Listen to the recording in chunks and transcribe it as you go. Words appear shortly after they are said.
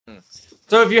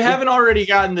So if you haven't already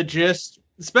gotten the gist,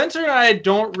 Spencer and I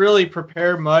don't really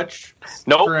prepare much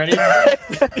for anything.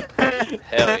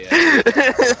 Hell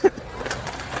yeah.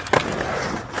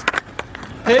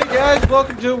 Hey guys,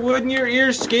 welcome to Wood in Your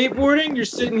Ears Skateboarding. You're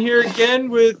sitting here again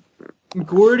with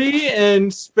Gordy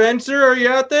and Spencer. Are you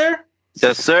out there?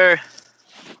 Yes, sir.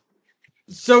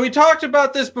 So we talked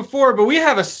about this before, but we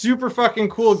have a super fucking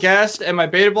cool guest, and my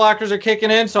beta blockers are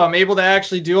kicking in, so I'm able to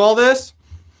actually do all this.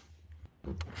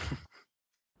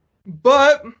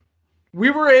 But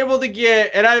we were able to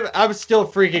get, and I'm still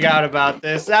freaking out about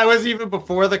this. That was even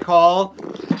before the call,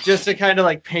 just to kind of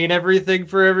like paint everything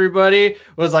for everybody.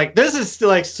 Was like, this is still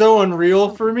like so unreal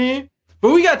for me.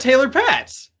 But we got Taylor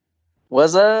Patz.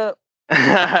 What's up?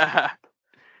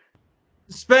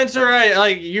 Spencer,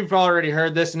 you've already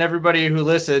heard this, and everybody who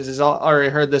listens has already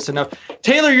heard this enough.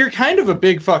 Taylor, you're kind of a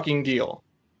big fucking deal.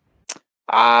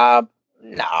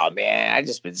 No, man. I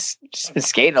just been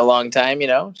skating a long time, you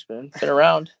know. Just been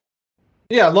around.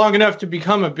 Yeah, long enough to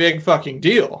become a big fucking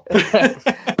deal. Well,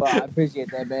 I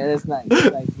appreciate that, man. That's nice.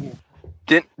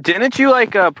 Didn't you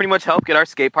pretty much help get our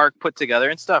skate park put together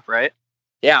and stuff, right?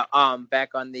 Yeah.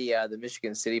 Back on the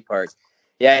Michigan City Park.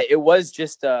 Yeah, it was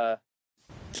just the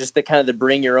kind of the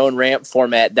bring your own ramp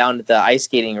format down at the ice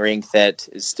skating rink that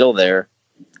is still there.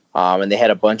 And they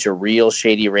had a bunch of real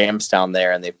shady ramps down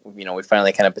there, and we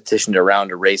finally kind of petitioned around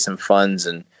to raise some funds,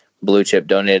 and Blue Chip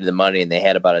donated the money, and they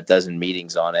had about a dozen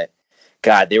meetings on it.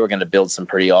 God, they were going to build some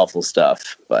pretty awful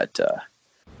stuff, but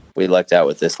we lucked out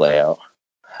with this layout.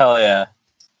 Hell yeah.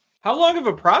 How long of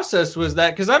a process was that?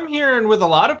 Because I'm hearing with a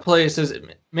lot of places,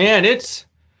 man, it's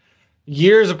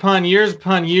years upon years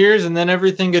upon years, and then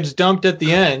everything gets dumped at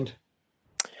the end.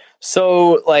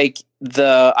 So,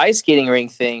 the ice skating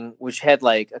rink thing, which had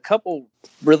a couple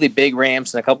really big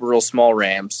ramps and a couple real small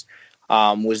ramps,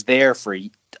 was there for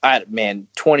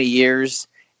 20 years.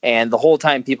 And the whole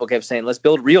time people kept saying, let's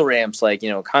build real ramps,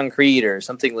 concrete or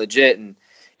something legit. And,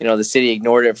 the city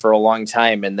ignored it for a long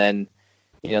time. And then,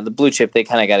 the Blue Chip, they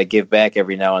kind of got to give back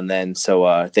every now and then.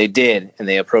 So they did, and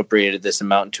they appropriated this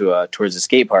amount towards the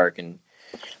skate park. And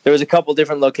there was a couple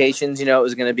different locations. It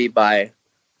was going to be by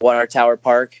Water Tower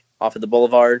Park off of the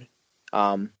Boulevard. They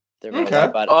were going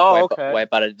to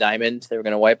wipe out a diamond. They were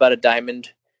going to wipe out a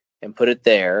diamond and put it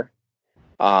there.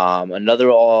 Another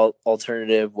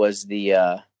alternative was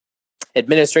the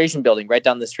administration building right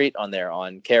down the street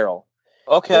on Carroll.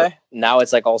 Okay. But now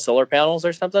it's all solar panels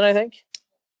or something, I think.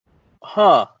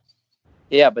 Huh.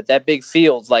 Yeah, but that big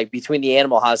field, between the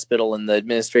animal hospital and the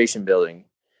administration building,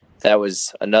 that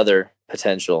was another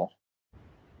potential.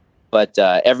 But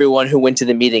everyone who went to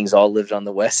the meetings all lived on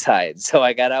the west side, so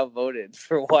I got outvoted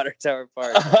for Water Tower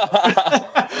Park. On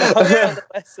the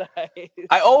west side.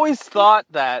 I always thought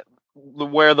that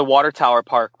where the Water Tower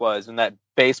Park was and that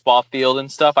baseball field and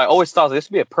stuff, I always thought this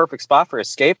would be a perfect spot for a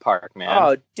skate park, man.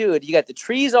 Oh, dude, you got the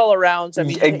trees all around. So, I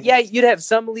mean, yeah, you'd have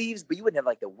some leaves, but you wouldn't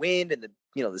have the wind and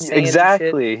the sand.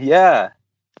 Exactly, and shit. Yeah.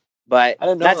 But I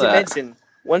didn't know not that. to mention,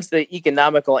 once the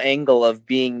economical angle of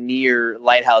being near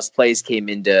Lighthouse Place came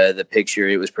into the picture,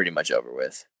 it was pretty much over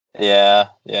with. Yeah.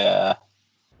 I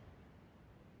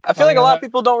feel like a lot of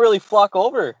people don't really flock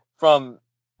over from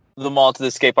the mall to the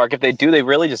skate park. If they do, they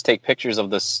really just take pictures of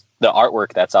the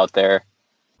artwork that's out there.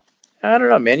 I don't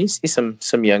know, man. You see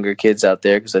some younger kids out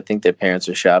there because I think their parents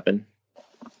are shopping.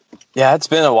 Yeah, it's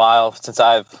been a while since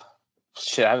I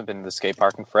haven't been to the skate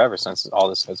park in forever since all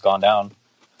this has gone down.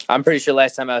 I'm pretty sure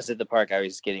last time I was at the park, I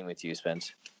was skating with you,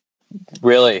 Spence.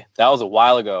 Really? That was a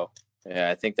while ago. Yeah,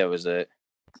 I think that was it.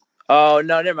 Oh,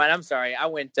 no, never mind. I'm sorry. I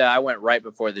went right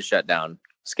before the shutdown.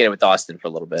 Skated with Austin for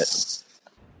a little bit.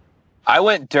 I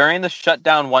went during the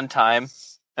shutdown one time,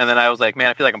 and then I was like, man,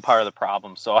 I feel like I'm part of the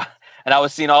problem. And I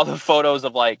was seeing all the photos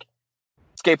of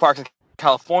skate parks in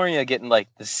California getting the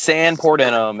sand poured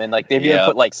in them, and they've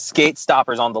even put skate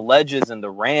stoppers on the ledges and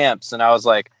the ramps. And I was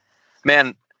like,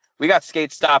 man, we got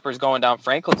skate stoppers going down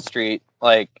Franklin Street.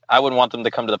 I wouldn't want them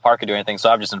to come to the park or do anything, so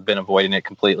I've just been avoiding it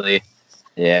completely.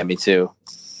 Yeah, me too.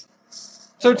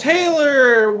 So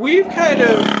Taylor, we've kind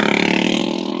of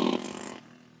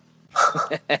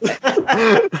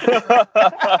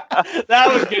that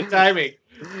was good timing.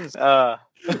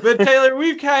 But Taylor,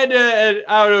 we've kind of,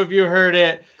 I don't know if you heard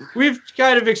it, we've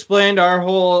kind of explained our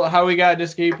whole, how we got into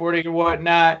skateboarding and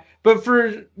whatnot. But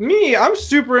for me, I'm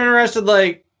super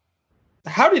interested,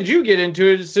 how did you get into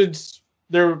it, since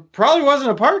there probably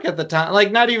wasn't a park at the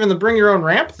time? Not even the bring your own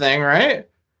ramp thing, right?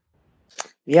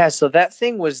 Yeah, so that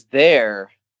thing was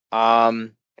there.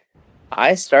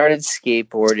 I started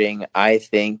skateboarding, I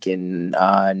think, in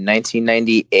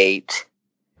 1998.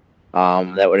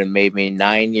 That would have made me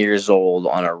 9 years old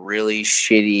on a really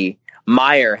shitty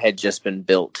Meyer had just been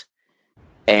built,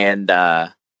 and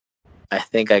I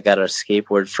think I got a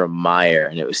skateboard from Meyer,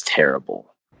 and it was terrible.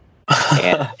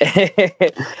 And,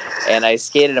 and I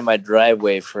skated in my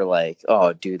driveway for like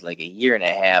a year and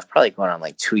a half, probably going on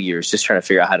like 2 years, just trying to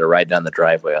figure out how to ride down the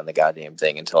driveway on the goddamn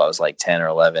thing until I was like 10 or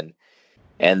 11.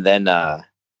 And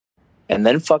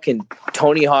then fucking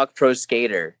Tony Hawk Pro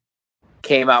Skater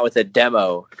came out with a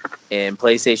demo in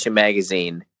PlayStation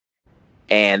Magazine.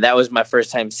 And that was my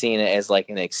first time seeing it as like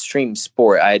an extreme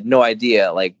sport. I had no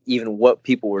idea like even what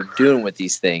people were doing with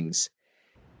these things.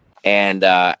 And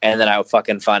then I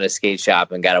fucking found a skate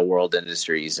shop and got a World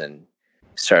Industries and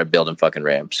started building fucking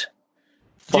ramps.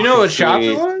 Do you know what shop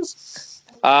it was?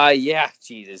 Yeah,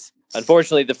 Jesus.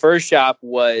 Unfortunately, the first shop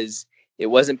it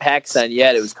wasn't PacSun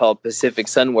yet. It was called Pacific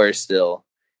Sunwear still.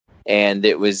 And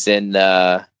it was in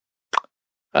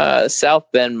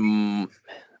South Bend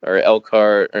or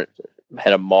Elkhart,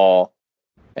 had a mall.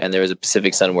 And there was a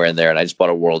Pacific Sunwear in there, and I just bought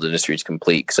a World Industries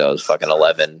complete because I was fucking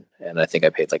 11, and I think I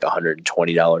paid like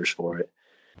 $120 for it,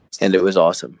 and it was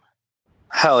awesome.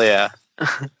 Hell yeah!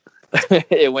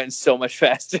 It went so much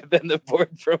faster than the board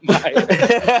from mine.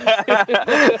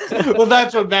 Well,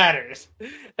 that's what matters.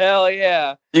 Hell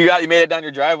yeah! You made it down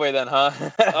your driveway then, huh?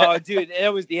 Oh, dude,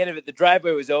 it was the end of it. The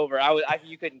driveway was over.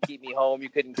 You couldn't keep me home. You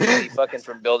couldn't keep me fucking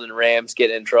from building ramps,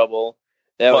 getting in trouble.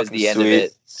 That was the end of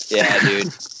it. Yeah,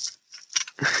 dude.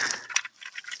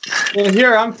 Well,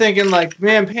 here I'm thinking like,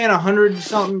 man, paying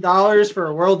 $100-something for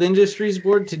a World Industries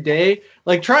board today.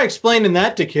 Like, try explaining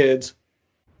that to kids.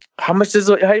 How much do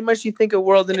you think a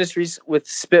World Industries with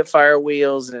Spitfire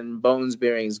wheels and Bones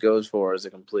bearings goes for as a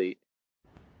complete?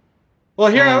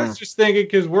 Well, here I was just thinking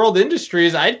because World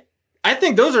Industries, I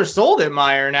think those are sold at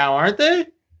Meyer now, aren't they?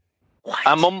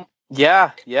 What?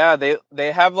 Yeah.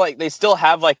 They have like they still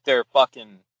have like their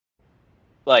fucking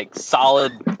like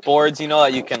solid boards,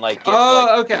 that you can like get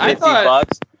okay.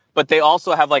 $50, but they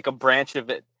also have like a branch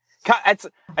of it.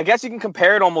 I guess you can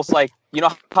compare it almost like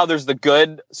how there's the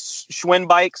good Schwinn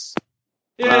bikes.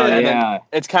 Yeah.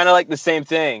 It's kind of like the same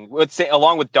thing.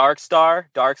 Along with Dark Star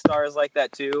is like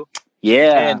that too.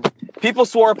 Yeah. And people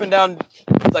swore up and down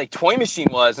like Toy Machine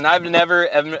was, and I've never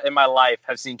ever in my life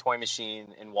have seen Toy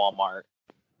Machine in Walmart,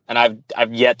 and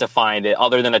I've yet to find it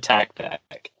other than Attack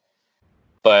Pack.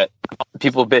 But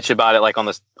people bitch about it like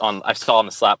I saw on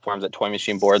the slap forums that Toy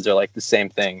Machine boards are like the same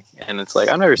thing, and it's like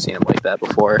I've never seen them like that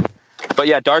before. But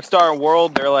yeah, Dark Star and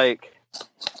World, they're like,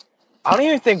 I don't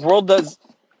even think World does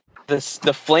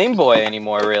the Flame Boy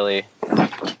anymore. Really,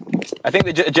 I think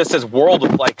it just says World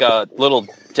with like a little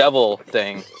devil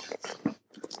thing.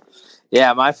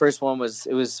 Yeah, my first one was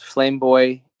Flame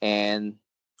Boy, and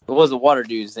what was the water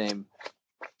dude's name?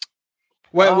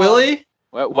 Wet Willie.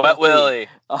 Wet Willie.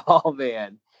 Oh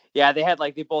man, yeah. They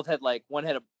both had like one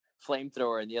had a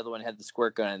flamethrower and the other one had the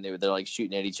squirt gun, and they're like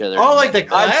shooting at each other. Oh, like the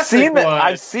classic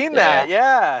I've seen that.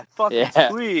 Yeah, fucking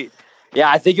sweet.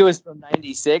 Yeah, I think it was from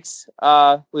 '96.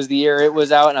 Was the year it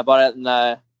was out, and I bought it in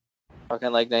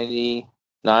fucking like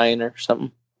 '99 or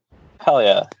something. Hell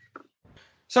yeah.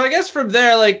 So I guess from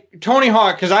there, like Tony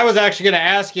Hawk, because I was actually going to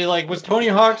ask you, like, was Tony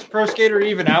Hawk's Pro Skater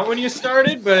even out when you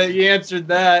started? But you answered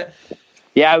that.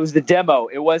 Yeah, it was the demo.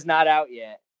 It was not out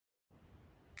yet.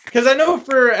 Because I know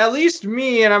for at least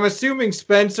me, and I'm assuming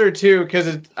Spencer too,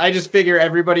 because I just figure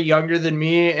everybody younger than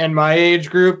me and my age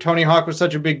group, Tony Hawk was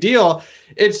such a big deal.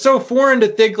 It's so foreign to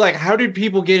think, like, how did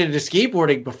people get into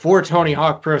skateboarding before Tony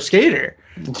Hawk Pro Skater?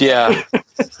 Yeah.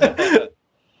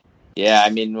 Yeah, I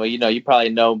mean, well, you probably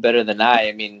know better than I.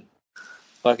 I mean,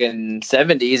 fucking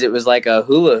 70s, it was like a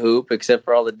hula hoop, except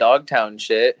for all the Dogtown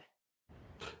shit.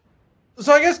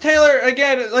 So I guess, Taylor,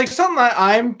 again, like something that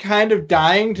I'm kind of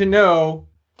dying to know,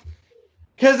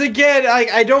 because again,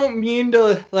 I don't mean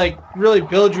to like really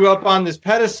build you up on this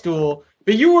pedestal,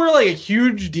 but you were like a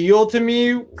huge deal to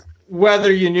me,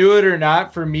 whether you knew it or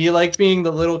not, for me, like being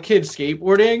the little kid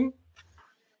skateboarding.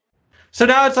 So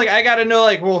now it's like, I got to know,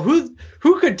 like, well, who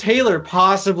could Taylor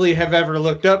possibly have ever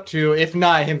looked up to, if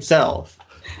not himself?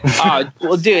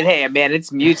 Well, dude, hey, man,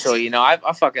 it's mutual. I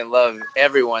fucking love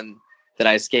everyone that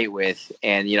I skate with,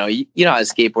 and you know how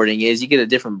skateboarding is. You get a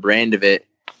different brand of it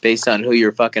based on who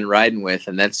you're fucking riding with,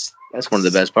 and that's one of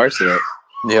the best parts of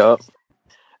it.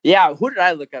 Yeah. Who did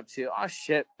I look up to? Oh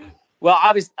shit. Well,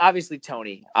 obviously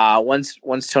Tony. Once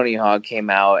Tony Hawk came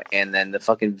out, and then the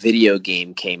fucking video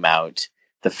game came out,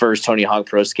 the first Tony Hawk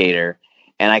Pro Skater,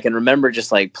 and I can remember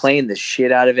just like playing the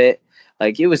shit out of it.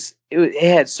 Like it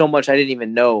had so much I didn't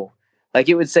even know. Like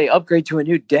it would say upgrade to a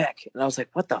new deck, and I was like,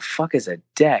 what the fuck is a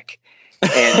deck?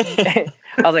 And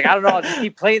I was like, I don't know, I'll just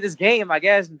keep playing this game, I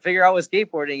guess, and figure out what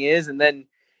skateboarding is. And then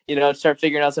start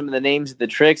figuring out some of the names of the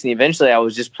tricks. And eventually I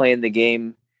was just playing the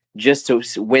game just to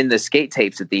win the skate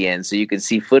tapes at the end so you could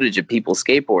see footage of people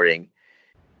skateboarding.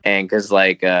 And because,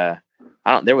 there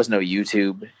was no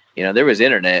YouTube. There was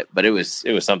internet, but it was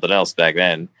something else back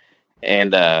then.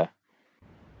 And I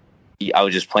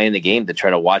was just playing the game to try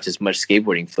to watch as much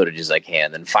skateboarding footage as I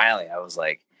can. Then finally I was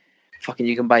like, fucking,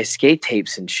 you can buy skate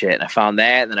tapes and shit. And I found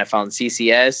that, and then I found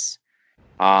CCS.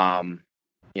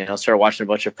 Started watching a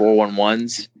bunch of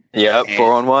 411s. Yep,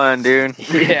 411, dude.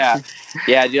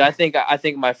 Yeah, dude. I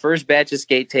think my first batch of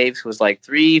skate tapes was like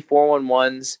 3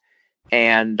 411s,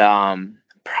 and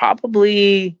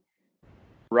probably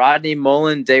Rodney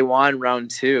Mullen Day 1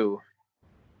 round 2.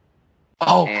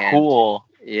 Oh, cool.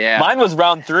 Yeah, mine was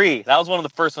round 3. That was one of the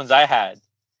first ones I had.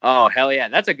 Oh, hell yeah,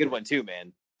 that's a good one too,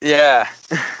 man. Yeah.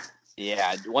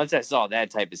 Yeah, once I saw that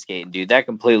type of skating, dude, that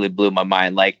completely blew my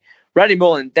mind. Like Rodney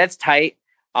Mullen, that's tight.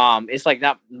 It's like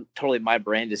not totally my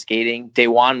brand of skating. Day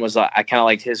 1 was I kind of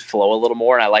liked his flow a little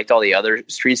more, and I liked all the other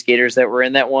street skaters that were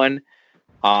in that one.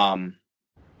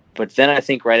 But then I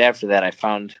think right after that, I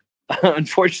found,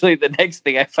 unfortunately, the next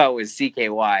thing I found was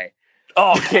CKY.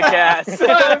 Oh, kick ass!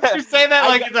 You say that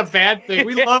like it's a bad thing.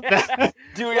 We love that,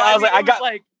 dude. Well, I was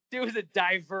like, it was a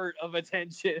divert of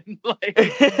attention.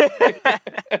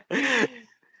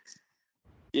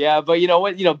 Yeah, but you know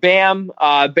what? Bam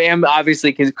Bam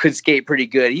obviously could skate pretty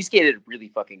good. He skated really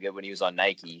fucking good when he was on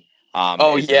Nike.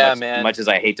 Man. As much as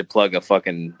I hate to plug a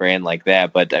fucking brand like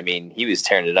that, but I mean, he was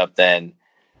tearing it up then.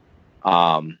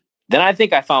 Then I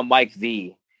think I found Mike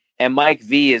V, and Mike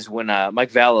V is when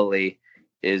Mike Vallely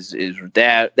is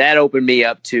that opened me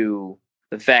up to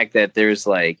the fact that there's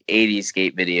like 80s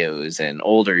skate videos and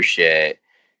older shit,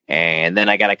 and then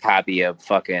I got a copy of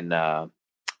fucking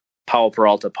Powell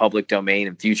Peralta Public Domain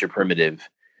and Future Primitive.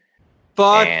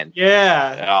 Fuck and,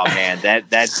 yeah! Oh man,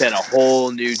 that set a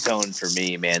whole new tone for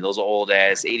me, man. Those old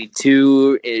ass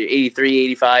 82, 83,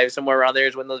 85, somewhere around there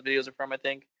is when those videos are from, I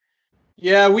think.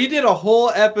 Yeah, we did a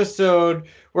whole episode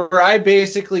where I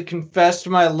basically confessed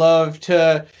my love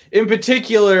to, in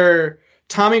particular,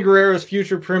 Tommy Guerrero's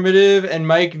Future Primitive and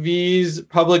Mike V's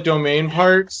Public Domain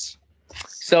parts.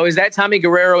 So is that Tommy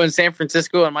Guerrero in San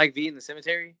Francisco and Mike V in the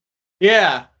cemetery?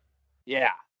 Yeah.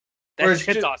 Yeah.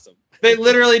 That's awesome. They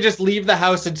literally just leave the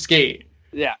house and skate.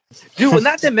 Yeah. Dude, well,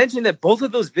 not to mention that both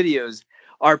of those videos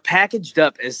are packaged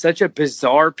up as such a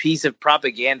bizarre piece of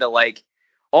propaganda, like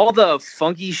all the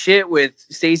funky shit with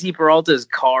Stacey Peralta's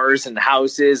cars and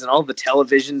houses and all the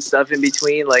television stuff in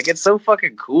between. Like, it's so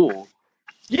fucking cool.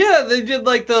 Yeah, they did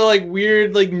like the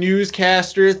weird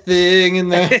newscaster thing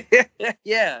and the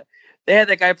yeah. They had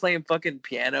that guy playing fucking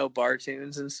piano bar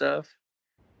tunes and stuff.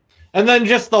 And then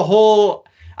just the whole,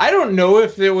 I don't know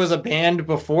if there was a band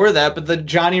before that, but the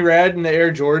Johnny Rad and the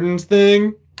Air Jordans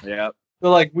thing. Yeah.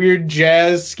 The weird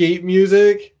jazz skate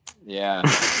music. Yeah.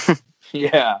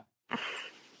 Yeah.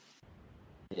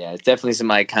 Yeah, it's definitely some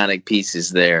iconic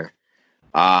pieces there.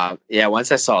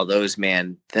 Once I saw those,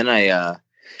 man, then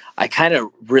I kind of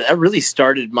really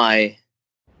started my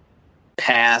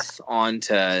path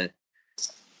onto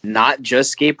not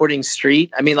just skateboarding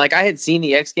street. I mean, I had seen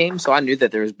the X Games, so I knew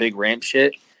that there was big ramp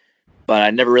shit, but I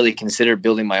never really considered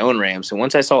building my own ramps. So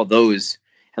once I saw those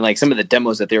and some of the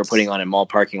demos that they were putting on in mall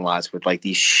parking lots with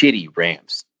these shitty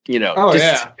ramps,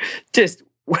 just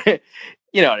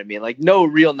you know what I mean? No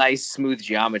real nice smooth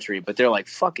geometry, but they're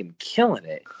fucking killing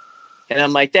it. And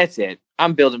I'm like, that's it.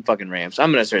 I'm building fucking ramps.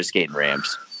 I'm going to start skating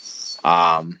ramps.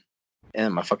 And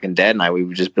my fucking dad and we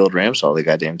would just build ramps all the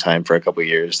goddamn time for a couple of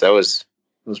years. It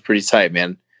was pretty tight,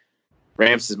 man.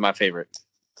 Ramps is my favorite.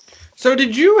 So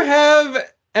did you have,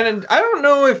 and I don't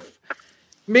know if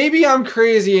maybe I'm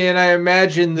crazy and I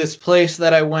imagine this place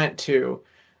that I went to,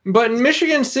 but in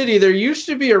Michigan City, there used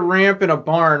to be a ramp in a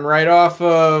barn right off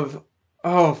of,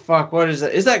 oh fuck, what is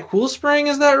that? Is that Cool Spring?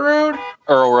 Is that road?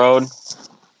 Earl Road.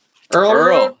 Earl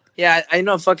Road? Yeah, I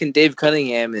know fucking Dave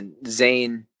Cunningham and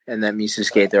Zane and them used to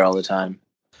skate there all the time.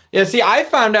 Yeah, see, I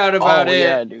found out about it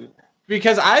yeah, dude.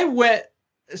 Because I went,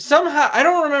 somehow, I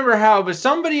don't remember how, but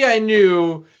somebody I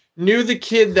knew the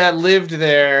kid that lived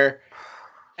there,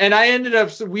 and I ended up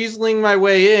weaseling my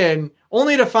way in,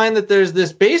 only to find that there's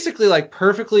this basically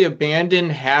perfectly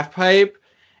abandoned half pipe,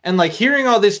 and hearing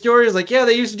all these stories, yeah,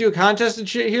 they used to do a contest and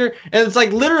shit here, and it's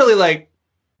literally a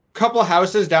couple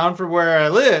houses down from where I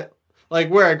live,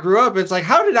 where I grew up. It's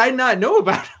how did I not know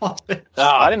about all this? Oh,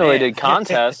 I didn't know they did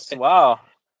contests. Wow.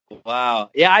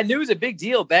 Yeah, I knew it was a big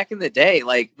deal back in the day.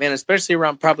 Man, especially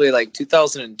around probably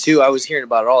 2002, I was hearing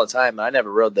about it all the time, and I never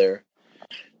rode there.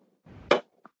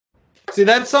 See,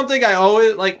 that's something I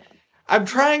always I'm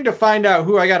trying to find out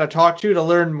who I got to talk to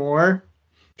learn more.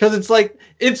 Because it's like,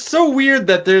 it's so weird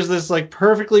that there's this like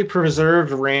perfectly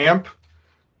preserved ramp.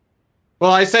 Well,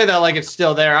 I say that like it's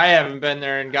still there. I haven't been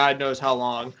there in God knows how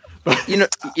long. You know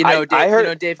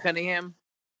Dave Cunningham?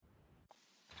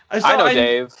 I know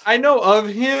Dave. I know of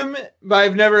him, but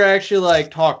I've never actually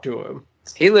like talked to him.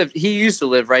 He used to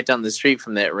live right down the street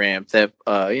from that ramp. That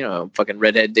fucking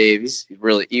redhead Dave.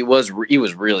 He was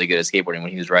really good at skateboarding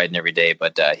when he was riding every day.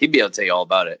 But he'd be able to tell you all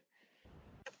about it.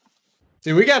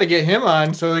 See, we got to get him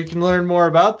on so we can learn more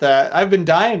about that. I've been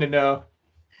dying to know.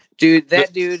 Dude,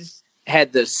 that dude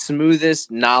had the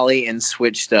smoothest nollie and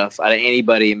switch stuff out of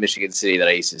anybody in Michigan City that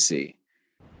I used to see.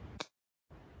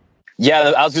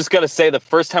 Yeah, I was just gonna say the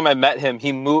first time I met him,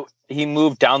 he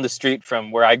moved down the street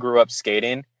from where I grew up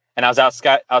skating, and I was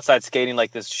outside skating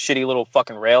like this shitty little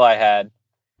fucking rail I had,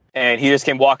 and he just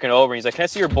came walking over. And he's like, "Can I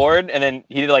see your board?" And then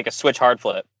he did like a switch hard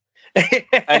flip.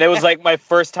 And it was like my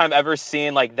first time ever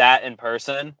seeing like that in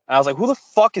person. And I was like, who the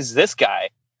fuck is this guy?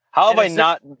 How have I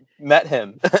not met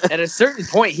him? At a certain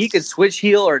point, he could switch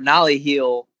heel or nollie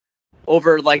heel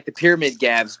over like the pyramid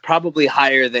gaps, probably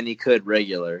higher than he could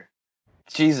regular.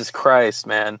 Jesus Christ,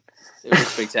 man. It was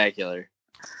spectacular.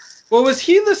 Well, was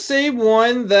he the same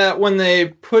one that when they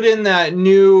put in that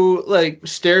new like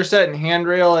stair set and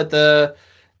handrail at the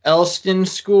Elston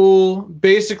school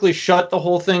basically shut the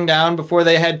whole thing down before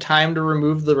they had time to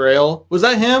remove the rail? Was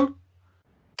that him?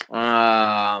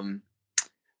 I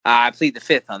plead the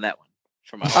fifth on that one.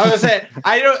 I was saying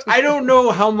I don't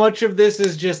know how much of this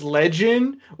is just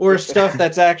legend or stuff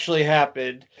that's actually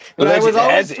happened. But I was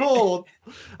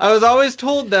always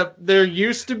told that there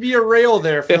used to be a rail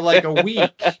there for like a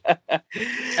week,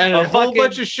 and a whole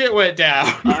bunch of shit went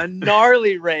down. A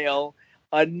gnarly rail.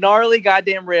 A gnarly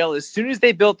goddamn rail. As soon as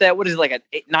they built that, what is it, like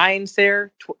a 9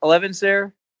 stair, 11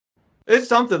 stair? It's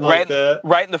something like that.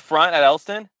 Right in the front at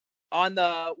Elston? Where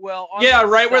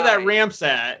that ramp's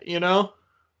at, you know?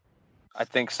 I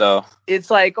think so.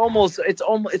 It's like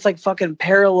it's like fucking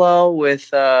parallel with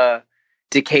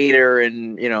Decatur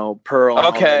and Pearl and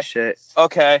all that shit.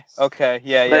 Okay.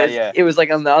 Yeah. It was like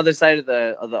on the other side of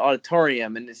the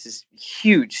auditorium, and it's this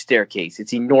huge staircase.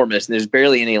 It's enormous, and there's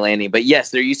barely any landing. But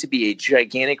yes, there used to be a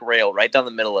gigantic rail right down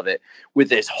the middle of it with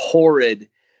this horrid,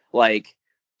 like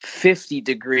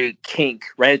 50-degree kink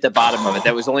right at the bottom of it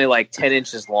that was only like 10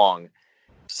 inches long.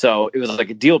 So it was like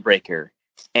a deal breaker.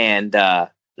 And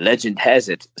legend has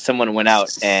it, someone went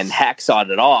out and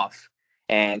hacksawed it off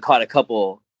and caught a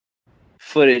couple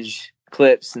footage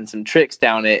clips and some tricks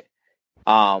down it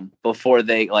before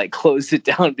they like closed it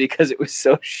down because it was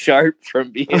so sharp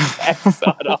from being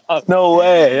hacksawed off. No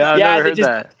way. I've never heard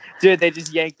that. Dude, they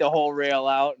just yanked the whole rail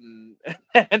out and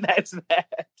that's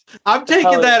that. I'm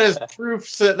taking that as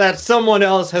proof that someone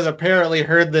else has apparently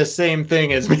heard the same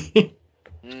thing as me.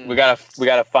 We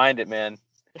gotta find it, man.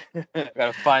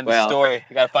 Gotta find the story.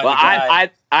 You gotta find the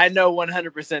guy. I know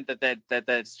 100%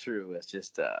 that's true. It's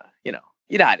just you know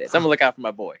how it is. I'm gonna look out for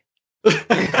my boy.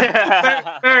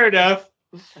 Fair enough.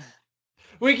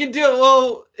 We can do it.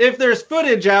 Well, if there's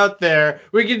footage out there,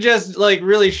 we can just like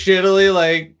really shittily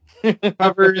like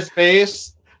cover his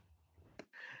face.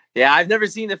 Yeah, I've never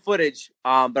seen the footage,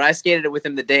 but I skated it with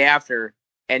him the day after,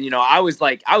 and I was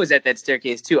at that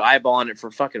staircase too, eyeballing it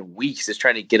for fucking weeks, just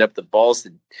trying to get up the balls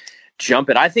to jump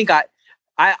it. I think I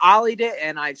ollied it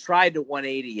and I tried to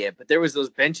 180 it, but there was those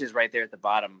benches right there at the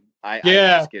bottom. I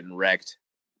was getting wrecked.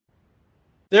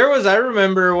 I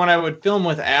remember when I would film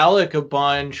with Alec a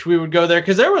bunch, we would go there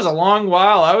because there was a long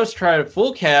while I was trying to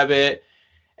full cab it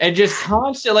and just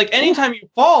constant, like anytime you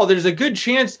fall, there's a good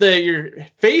chance that your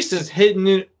face is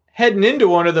heading into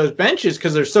one of those benches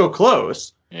because they're so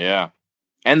close. Yeah.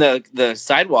 And the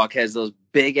sidewalk has those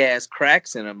big ass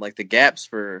cracks in them, like the gaps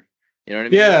for, you know what I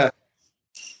mean? Yeah.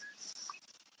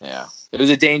 Yeah. It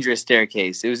was a dangerous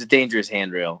staircase. It was a dangerous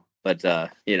handrail, but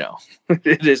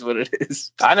it is what it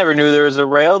is. I never knew there was a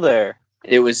rail there.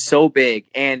 It was so big,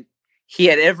 and he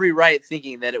had every right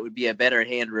thinking that it would be a better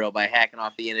handrail by hacking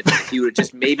off the end of it. If he would have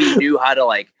just maybe knew how to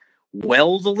like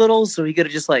weld a little, so he could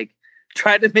have just like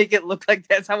tried to make it look like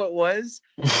that's how it was.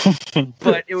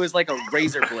 But it was like a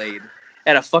razor blade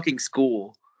at a fucking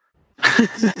school.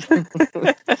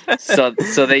 So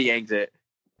they yanked it.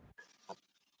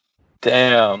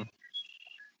 Damn.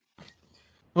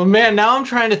 Well, man, now I'm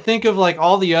trying to think of like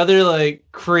all the other like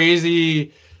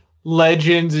crazy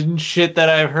legends and shit that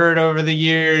I've heard over the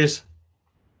years.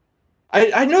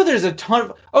 I know there's a ton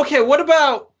of... Okay, what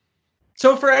about...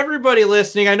 So for everybody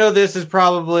listening, I know this is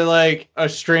probably like a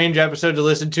strange episode to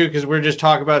listen to because we're just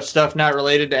talking about stuff not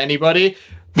related to anybody.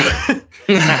 But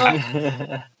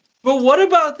what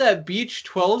about that Beach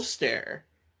 12 stair?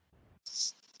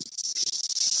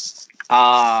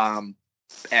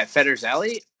 At Fetter's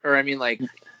Alley? Or I mean like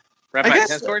right by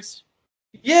tennis courts?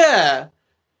 Yeah.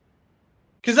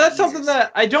 Because that's something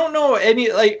that I don't know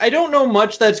I don't know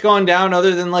much that's gone down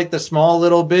other than like the small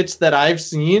little bits that I've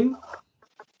seen.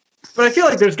 But I feel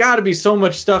like there's got to be so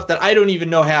much stuff that I don't even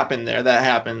know happened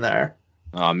there.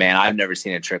 Oh man, I've never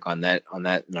seen a trick on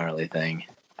that gnarly thing.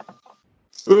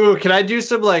 Ooh, can I do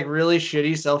some like really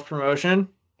shitty self-promotion?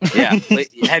 Yeah.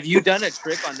 Have you done a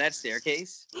trick on that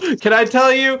staircase? Can I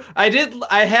tell you?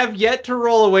 I have yet to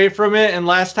roll away from it, and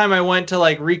last time I went to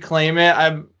like reclaim it,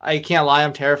 I can't lie,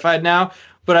 I'm terrified now.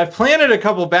 But I've planted a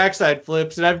couple backside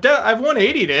flips, and I've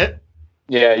 180'd it.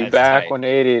 Yeah, you back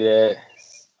 180'd it.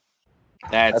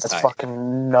 That's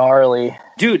fucking gnarly.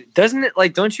 Dude, doesn't it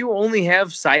don't you only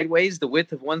have sideways the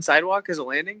width of one sidewalk as a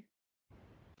landing?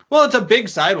 Well, it's a big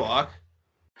sidewalk.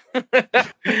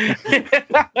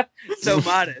 So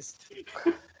modest.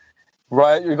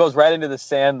 Right, it goes right into the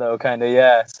sand though, kind of,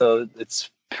 yeah. So it's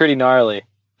pretty gnarly.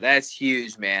 That's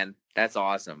huge, man. That's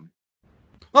awesome.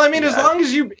 Well, I mean, as long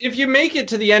as if you make it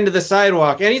to the end of the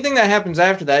sidewalk, anything that happens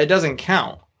after that, it doesn't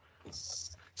count.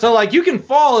 So, like, you can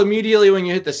fall immediately when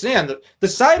you hit the sand. The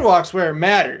sidewalk's where it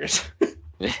matters.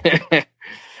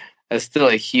 That's still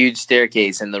a huge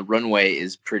staircase, and the runway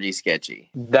is pretty sketchy.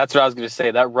 That's what I was going to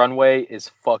say. That runway is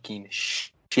fucking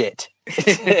shit.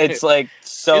 It's like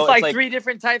so. It's like 3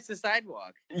 different types of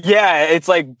sidewalk. Yeah, it's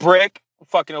like brick,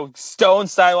 fucking stone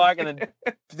sidewalk, and then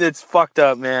it's fucked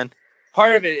up, man.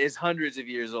 Part of it is hundreds of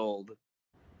years old.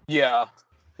 Yeah.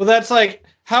 Well, that's like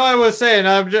how I was saying.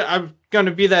 I'm going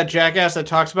to be that jackass that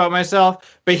talks about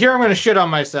myself, but here I'm going to shit on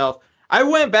myself. I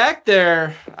went back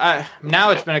there.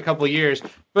 Now it's been a couple years,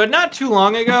 but not too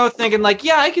long ago, thinking like,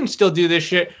 yeah, I can still do this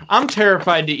shit. I'm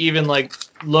terrified to even like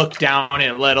look down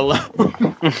it, let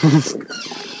alone.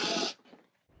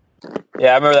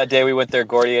 Yeah, I remember that day we went there,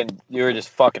 Gordy, and you were just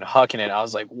fucking hucking it. I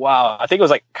was like, wow. I think it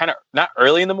was like kind of not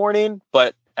early in the morning,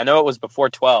 but I know it was before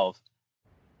 12.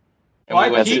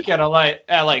 Well, I peak at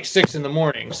like 6 in the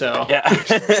morning, so yeah.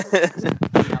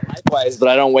 Likewise, but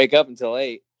I don't wake up until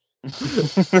 8.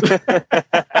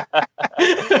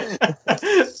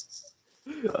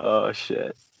 Oh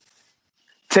shit,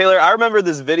 Taylor! I remember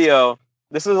this video.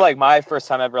 This was like my first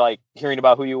time ever like hearing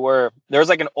about who you were. There was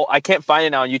like I can't find it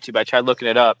now on YouTube. I tried looking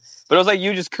it up, but it was like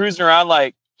you just cruising around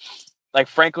like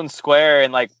Franklin Square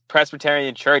and like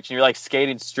Presbyterian Church, and you're like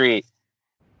skating street.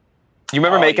 You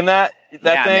remember making that thing?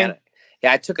 Man.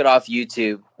 Yeah, I took it off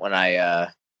YouTube when I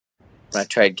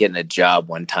tried getting a job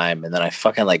one time, and then I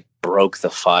fucking like broke the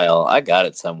file. I got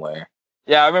it somewhere.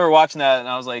 Yeah, I remember watching that, and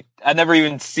I was like, I'd never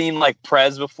even seen like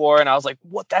Prez before, and I was like,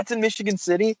 what? That's in Michigan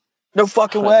City? No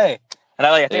fucking way! And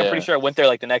I think I'm pretty sure I went there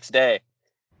like the next day.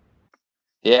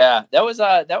 Yeah, that was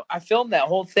I filmed that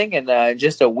whole thing in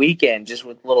just a weekend, just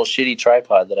with a little shitty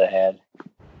tripod that I had.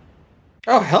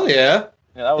 Oh hell yeah!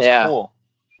 Yeah, that was cool.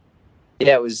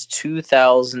 Yeah, it was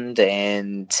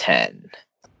 2010.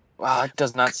 Wow, it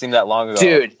does not seem that long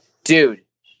ago. Dude,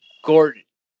 Gordon,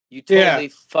 you totally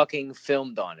fucking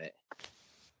filmed on it.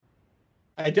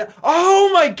 Oh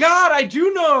my god, I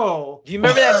do know. Do you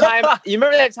remember that time? You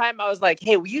remember that time I was like,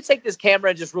 "Hey, will you take this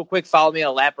camera and just real quick follow me on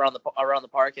a lap around the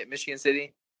park at Michigan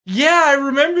City?" Yeah, I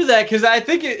remember that because I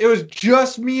think it was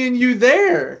just me and you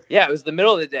there. Yeah, it was the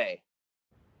middle of the day.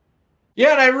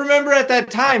 Yeah, and I remember at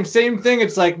that time, same thing.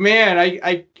 It's like, man,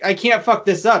 I can't fuck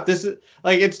this up. This is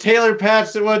like, it's Taylor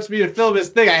Patch that wants me to film this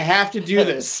thing. I have to do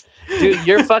this. Dude,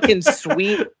 your fucking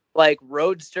sweet, like,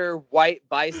 roadster white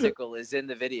bicycle is in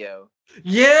the video.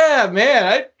 Yeah,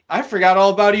 man. I forgot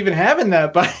all about even having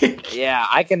that bike. Yeah,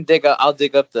 I'll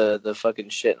dig up the fucking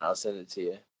shit and I'll send it to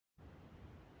you.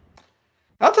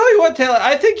 I'll tell you what, Taylor,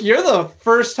 I think you're the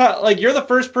first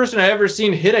person I ever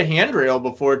seen hit a handrail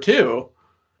before, too.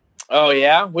 Oh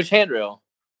yeah, which handrail?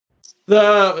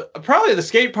 Probably the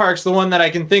skate park's the one that I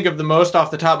can think of the most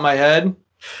off the top of my head.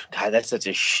 God, that's such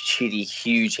a shitty,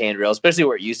 huge handrail, especially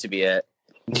where it used to be at.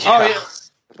 Yeah. Oh yeah,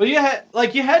 well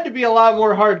you had to be a lot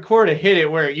more hardcore to hit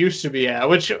it where it used to be at,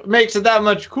 which makes it that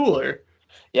much cooler.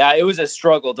 Yeah, it was a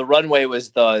struggle. The runway was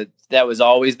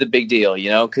always the big deal,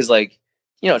 because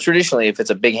traditionally if it's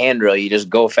a big handrail, you just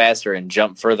go faster and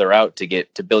jump further out to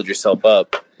build yourself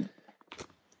up.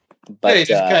 But, yeah, you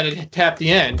just kind of tap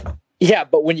the end. Yeah,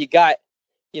 but when you got,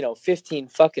 15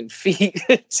 fucking feet,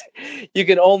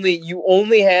 you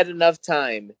only had enough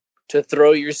time to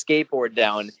throw your skateboard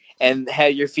down and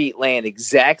have your feet land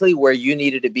exactly where you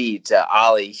needed to be to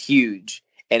ollie huge.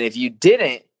 And if you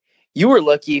didn't, you were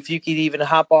lucky if you could even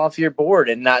hop off your board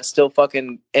and not still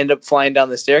fucking end up flying down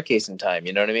the staircase in time.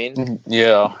 You know what I mean?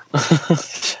 Yeah.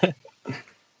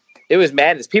 It was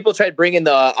madness. People tried bringing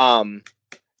the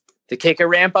the kicker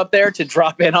ramp up there to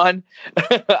drop in on.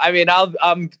 I mean,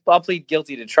 I'll plead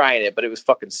guilty to trying it, but it was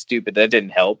fucking stupid. That didn't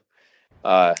help.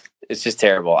 It's just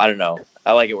terrible. I don't know.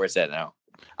 I like it where it's at now.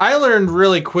 I learned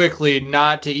really quickly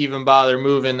not to even bother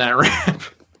moving that ramp.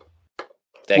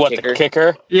 The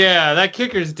kicker? Yeah, that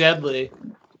kicker's deadly.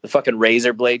 The fucking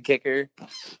razor blade kicker. Do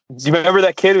you remember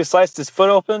that kid who sliced his foot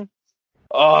open?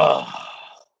 Oh,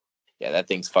 yeah, that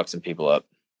thing's fucked some people up.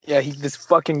 Yeah, this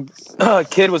fucking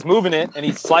kid was moving it, and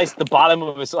he sliced the bottom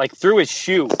of his, like, through his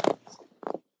shoe.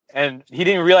 And he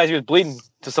didn't realize he was bleeding.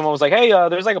 So someone was like, hey,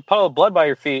 there's like a puddle of blood by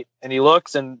your feet. And he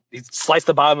looks, and he sliced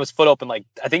the bottom of his foot open. Like,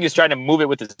 I think he was trying to move it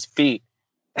with his feet.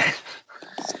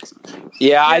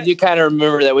 Yeah, I do kind of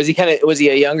remember that. Was he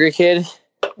a younger kid?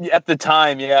 At the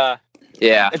time, yeah.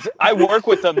 Yeah. I work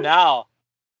with him now.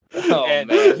 Oh, and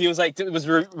man. he was like,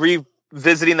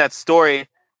 revisiting that story.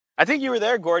 I think you were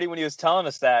there, Gordy, when he was telling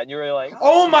us that. And you were like,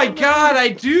 oh my God, I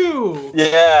do.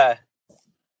 Yeah.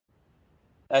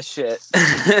 That shit.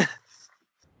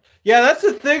 Yeah, that's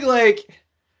the thing. Like,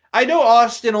 I know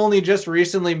Austin only just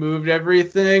recently moved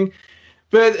everything,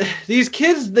 but these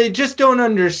kids, they just don't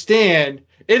understand.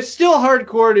 It's still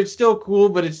hardcore, it's still cool,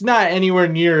 but it's not anywhere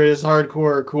near as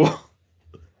hardcore or cool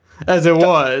as it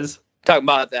was. Talking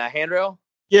about the handrail?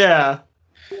 Yeah.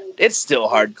 It's still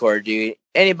hardcore, dude.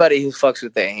 Anybody who fucks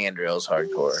with that handrail is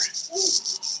hardcore.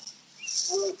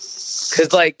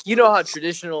 Because, like, you know how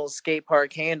traditional skate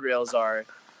park handrails are.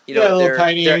 You know, little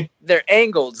tiny. Their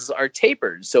angles are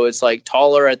tapered, so it's like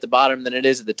taller at the bottom than it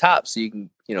is at the top, so you can,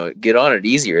 get on it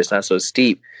easier. It's not so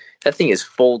steep. That thing is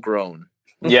full grown.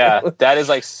 Yeah, that is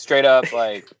like straight up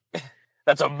like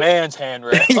that's a man's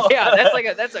handrail. Yeah,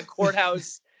 that's a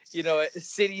courthouse,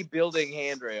 city building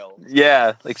handrail.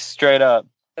 Yeah, like straight up.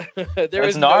 There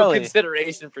was no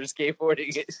consideration for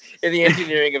skateboarding in the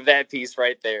engineering of that piece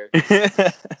right there.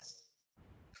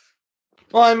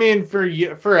 Well, I mean,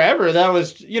 forever, that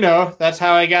was, that's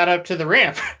how I got up to the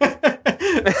ramp.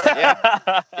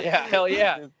 Yeah, hell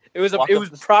yeah. It was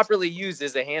properly used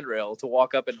as a handrail to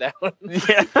walk up and down.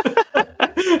 Yeah.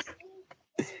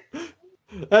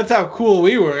 That's how cool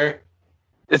we were.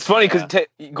 It's funny because,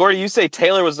 Gordy, you say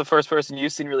Taylor was the first person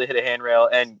you've seen really hit a handrail,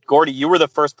 and Gordy, you were the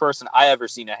first person I ever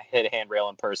seen hit a handrail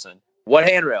in person. What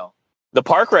handrail? The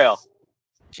park rail.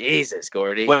 Jesus,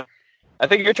 Gordy. I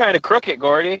think you're trying to crook it,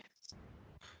 Gordy.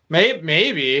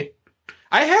 Maybe.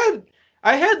 I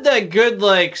had that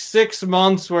good 6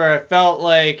 months where I felt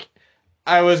like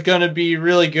I was gonna be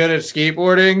really good at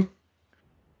skateboarding,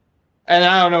 and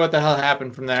I don't know what the hell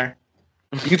happened from there.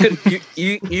 You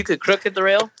could crook at the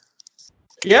rail?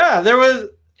 Yeah, there's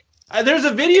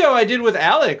a video I did with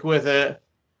Alec with it.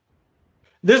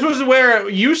 This was where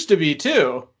it used to be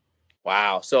too.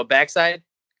 Wow. So a backside?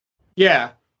 Yeah.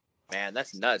 Man,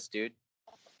 that's nuts, dude.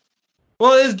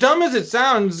 Well, as dumb as it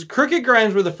sounds, crooked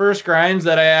grinds were the first grinds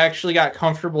that I actually got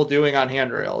comfortable doing on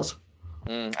handrails.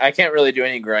 I can't really do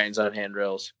any grinds on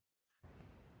handrails.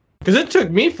 Because it took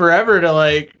me forever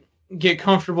to get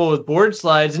comfortable with board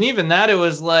slides, and even that, it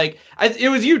was it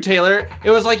was you, Taylor. It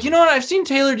was like, you know what? I've seen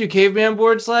Taylor do caveman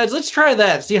board slides. Let's try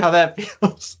that. See how that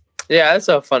feels. Yeah, that's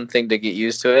a fun thing to get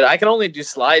used to it. I can only do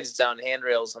slides down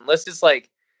handrails unless it's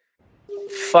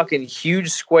fucking huge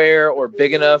square or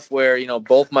big enough where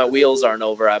both my wheels aren't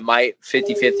over. I might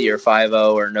 50-50 or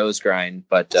 5-0 or nose grind,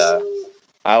 but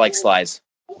I like slides.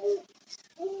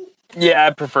 Yeah, I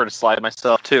prefer to slide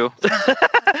myself too.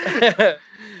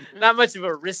 Not much of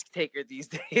a risk taker these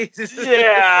days.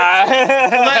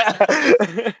 Yeah.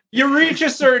 You reach a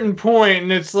certain point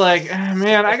and it's like,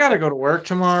 man, I gotta go to work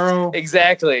tomorrow.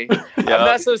 Exactly. Yep. I'm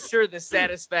not so sure the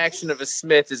satisfaction of a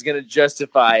Smith is going to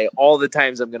justify all the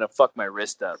times I'm going to fuck my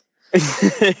wrist up.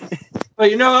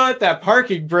 But you know what? That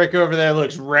parking brick over there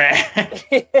looks rad.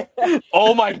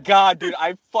 Oh my God, dude.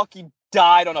 I fucking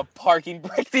died on a parking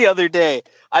brick the other day.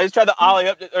 I just tried to ollie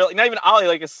up, or not even ollie,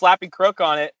 a slappy crook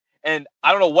on it. And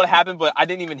I don't know what happened, but I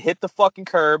didn't even hit the fucking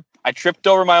curb. I tripped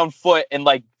over my own foot and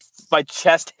my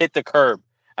chest hit the curb.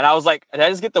 And I was like, did I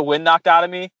just get the wind knocked out of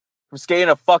me from skating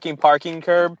a fucking parking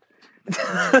curb?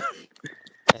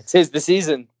 It's the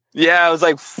season. Yeah, I was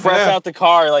fresh out the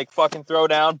car, fucking throw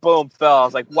down, boom, fell. I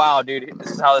was like, wow, dude, this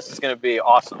is how this is going to be.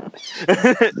 Awesome.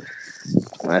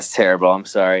 That's terrible. I'm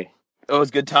sorry. It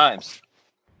was good times.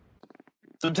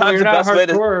 Sometimes the best way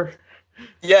to...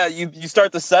 Yeah, you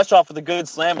start the sesh off with a good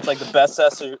slam. It's the best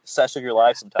sesh of your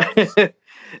life sometimes.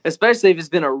 Especially if it's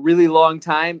been a really long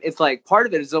time. It's part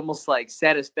of it is almost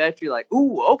satisfactory.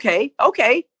 Ooh, okay.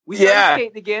 We started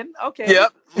skating again. Okay.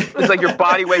 Yep. It's your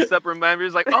body wakes up,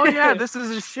 remembers, oh yeah, this is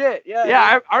a shit. Yeah.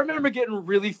 Yeah, I remember getting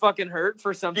really fucking hurt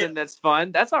for something that's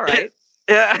fun. That's all right.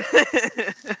 Yeah.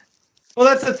 Well,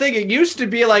 that's the thing. It used to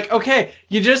be like, okay,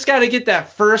 you just got to get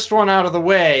that first one out of the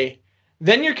way.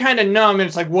 Then you're kind of numb, and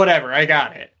it's like, whatever, I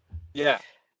got it. Yeah.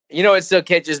 You know, it still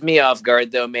catches me off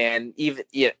guard, though, man. Even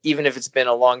if it's been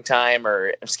a long time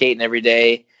or I'm skating every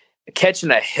day,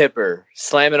 catching a hipper,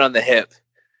 slamming on the hip,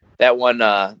 that one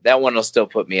will still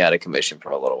put me out of commission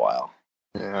for a little while.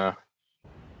 Yeah.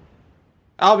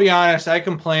 I'll be honest, I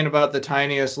complain about the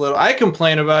tiniest little. I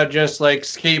complain about just like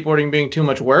skateboarding being too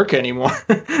much work anymore.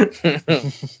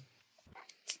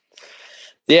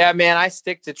 Yeah, man, I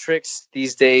stick to tricks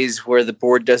these days where the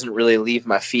board doesn't really leave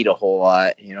my feet a whole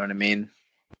lot. You know what I mean?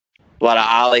 A lot of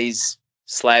ollies,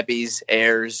 slappies,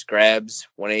 airs, grabs,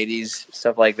 180s,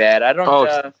 stuff like that. I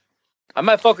don't. I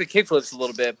might fuck with kickflips a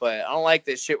little bit, but I don't like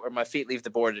this shit where my feet leave the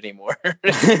board anymore.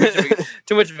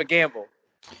 Too much of a gamble.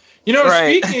 You know,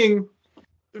 speaking.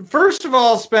 First of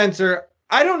all, Spencer,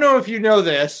 I don't know if you know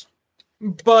this,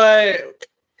 but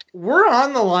we're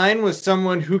on the line with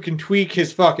someone who can tweak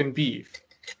his fucking beef.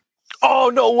 Oh,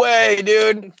 no way,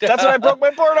 dude. That's what I broke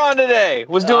my board on today.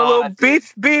 Was doing little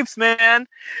beefs, man.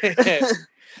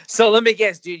 So let me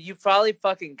guess, dude. You probably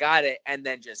fucking got it and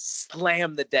then just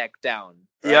slammed the deck down.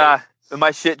 Right? Yeah. And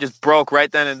my shit just broke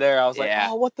right then and there. I was like,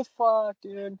 oh, what the fuck,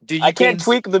 dude? I can't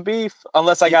tweak the beef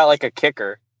unless I got like a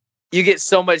kicker. You get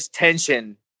so much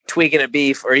tension tweaking a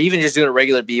beef or even just doing a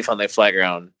regular beef on the flat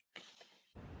ground.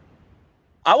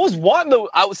 I was wanting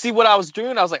to see what I was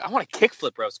doing. I was like, I want to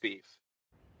kickflip roast beef.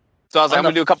 So I was like, I'm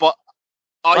going to do a couple.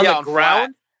 On the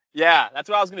ground? Yeah, that's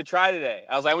what I was going to try today.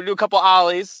 I was like, I'm going to do a couple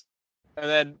ollies. And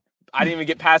then I didn't even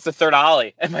get past the third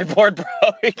ollie. And my board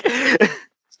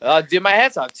broke. Dude, my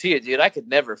hat's off to you, dude. I could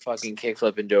never fucking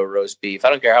kickflip into a roast beef. I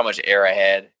don't care how much air I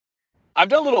had. I've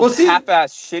done little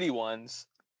half-ass shitty ones.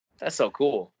 That's so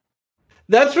cool.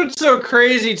 That's what's so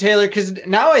crazy, Taylor, because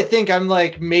now I think I'm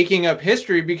like making up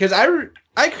history because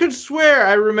I could swear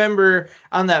I remember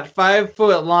on that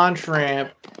 5-foot launch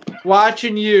ramp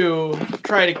watching you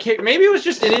try to kick. Maybe it was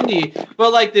just an Indy,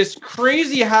 but like this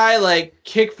crazy high like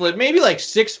kickflip, maybe like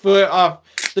 6 foot off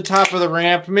the top of the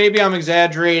ramp. Maybe I'm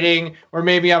exaggerating, or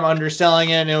maybe I'm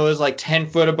underselling it and it was like 10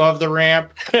 foot above the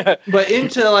ramp, but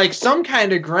into like some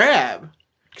kind of grab.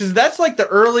 Because that's like the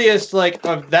earliest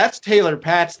that's Taylor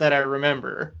Pats that I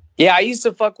remember. Yeah, I used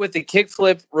to fuck with the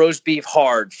kickflip roast beef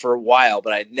hard for a while,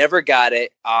 but I never got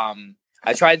it.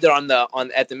 I tried it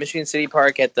at the Michigan City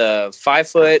Park at the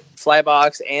 5-foot fly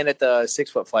box and at the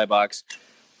 6-foot fly box.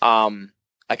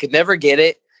 I could never get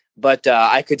it, but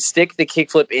I could stick the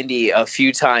kickflip Indy a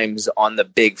few times on the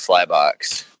big fly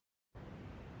box.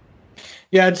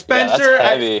 Yeah, it's Spencer. Yeah, that's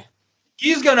heavy.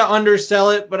 He's going to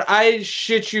undersell it, but I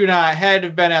shit you not, had to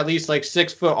have been at least like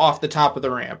 6 foot off the top of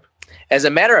the ramp. As a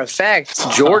matter of fact,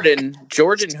 Jordan,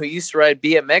 who used to ride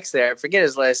BMX there, I forget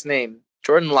his last name,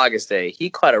 Jordan Lagaste, he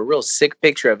caught a real sick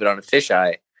picture of it on a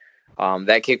fisheye.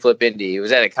 That kickflip Indy. It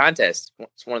was at a contest.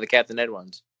 It's one of the Captain Ed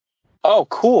ones. Oh,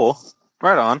 cool.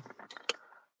 Right on.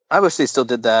 I wish they still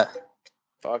did that.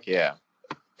 Fuck yeah.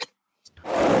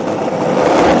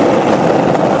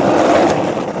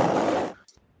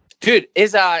 Dude,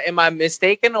 am I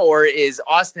mistaken, or is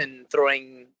Austin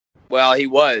throwing? Well, he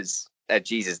was at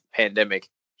pandemic.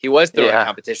 He was throwing a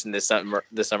competition this summer,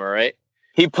 right?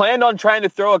 He planned on trying to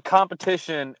throw a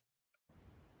competition,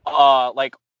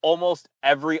 like almost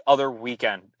every other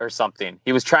weekend or something.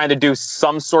 He was trying to do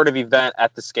some sort of event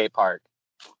at the skate park.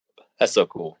 That's so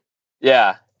cool.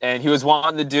 Yeah, and he was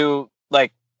wanting to do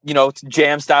like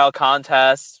jam style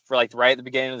contests for like right at the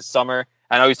beginning of the summer.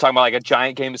 I know he was talking about like a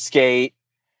giant game of skate.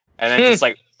 And then just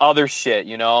like other shit,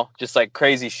 just like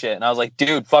crazy shit. And I was like,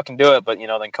 dude, fucking do it. But, then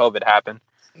COVID happened.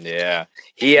 Yeah.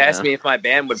 He asked me if my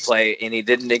band would play, and he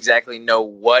didn't exactly know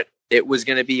what it was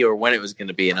going to be or when it was going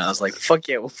to be. And I was like, fuck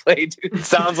yeah, we'll play, dude.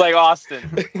 Sounds like Austin.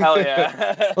 Hell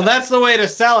yeah. Well, that's the way to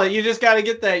sell it. You just got to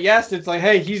get that yes. It's like,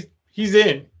 hey, he's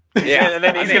in. Yeah. And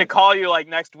then he's going to call you like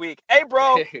next week. Hey,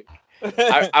 bro.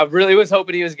 I really was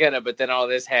hoping he was going to, but then all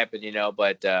this happened,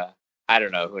 but I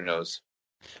don't know. Who knows?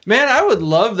 Man, I would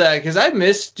love that because I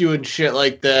miss doing shit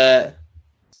like that.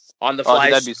 On the fly,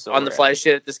 the fly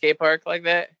shit at the skate park like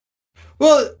that?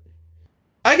 Well,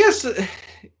 I guess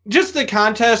just the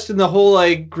contest and the whole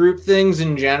like group things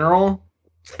in general.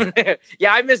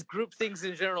 Yeah, I miss group things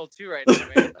in general too right now,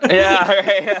 man. Yeah,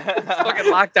 right.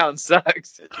 Fucking lockdown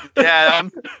sucks.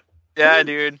 Yeah,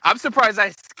 dude. I'm surprised I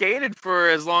skated for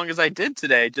as long as I did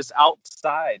today, just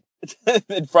outside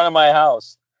in front of my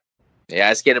house. Yeah,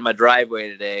 I skated in my driveway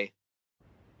today.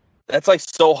 That's like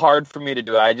so hard for me to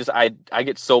do. I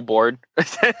get so bored.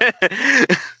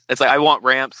 It's like I want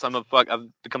ramps. I've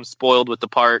become spoiled with the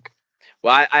park.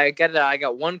 Well, I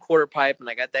got 1 quarter pipe and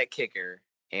I got that kicker,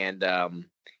 and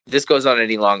if this goes on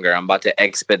any longer, I'm about to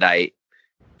expedite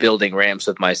building ramps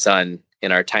with my son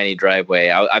in our tiny driveway.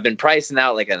 I've been pricing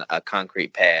out like a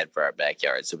concrete pad for our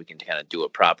backyard so we can kind of do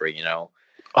it proper, you know.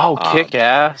 Oh, kick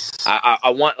ass! I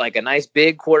want like a nice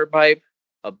big quarter pipe,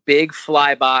 a big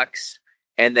fly box,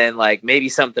 and then like maybe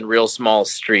something real small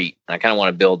street. I kind of want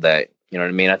to build that. You know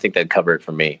what I mean? I think that'd cover it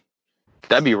for me.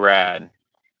 That'd be rad.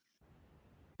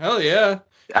 Hell yeah.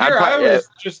 I was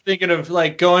just thinking of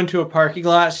like going to a parking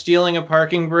lot, stealing a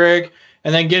parking brake,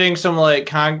 and then getting some like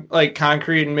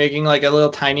concrete and making like a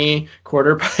little tiny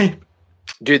quarter pipe.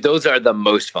 Dude, those are the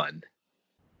most fun.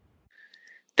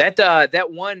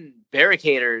 That one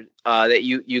barricader that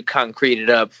you concreted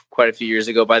up quite a few years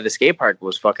ago by the skate park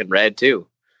was fucking rad too.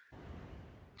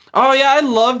 Oh yeah, I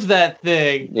loved that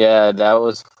thing. Yeah, that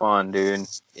was fun, dude.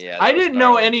 Yeah, I didn't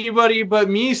know anybody but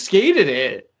me skated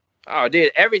it. Oh,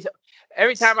 dude, every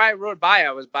time I rode by,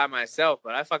 I was by myself,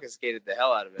 but I fucking skated the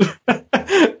hell out of it.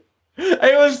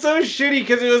 It was so shitty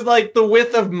because it was like the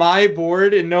width of my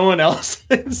board and no one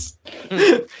else's.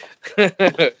 It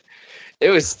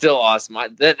was still awesome.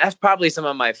 That's probably some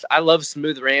of my. I love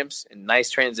smooth ramps and nice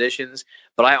transitions,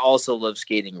 but I also love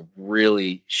skating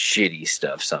really shitty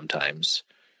stuff sometimes.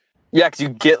 Yeah, because you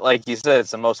get, like you said,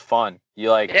 it's the most fun. You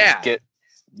get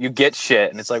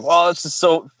shit, and it's like, wow, this is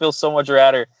feels so much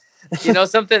radder. You know,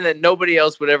 something that nobody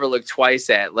else would ever look twice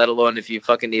at, let alone if you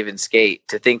fucking even skate.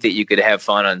 To think that you could have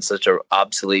fun on such an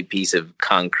obsolete piece of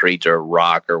concrete or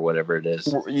rock or whatever it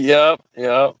is. Yep.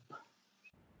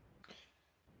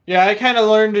 Yeah, I kind of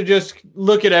learned to just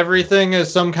look at everything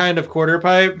as some kind of quarter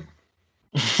pipe.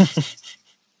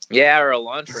 Yeah, or a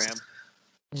launch ramp.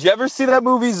 Did you ever see that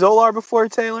movie Zolar before,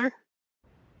 Taylor?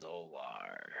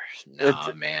 Zolar.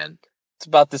 No, man. It's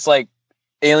about this, like,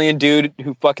 alien dude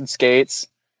who fucking skates.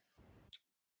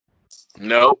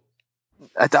 Nope.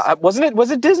 Was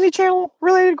it Disney Channel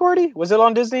related, Gordy? Was it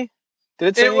on Disney? Did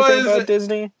it say anything about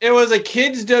Disney? It was a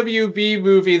kids WB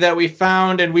movie that we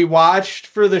found and we watched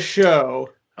for the show.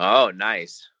 Oh,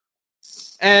 nice.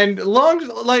 And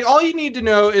all you need to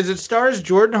know is it stars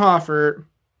Jordan Hoffert,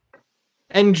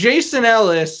 and Jason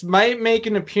Ellis might make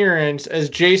an appearance as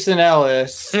Jason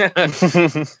Ellis.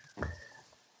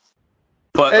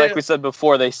 But like we said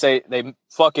before, they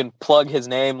fucking plug his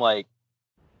name like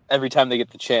every time they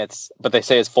get the chance, but they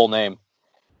say his full name.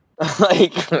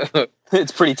 Like,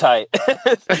 it's pretty tight.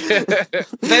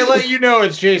 They let you know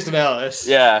it's Jason Ellis.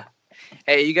 Yeah.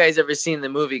 Hey, you guys ever seen the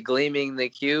movie Gleaming the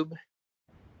Cube?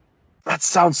 That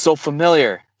sounds so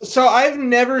familiar. So I've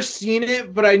never seen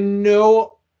it, but I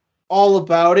know all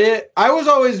about it. I was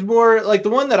always more like the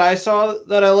one that I saw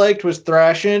that I liked was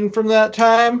Thrashin' from that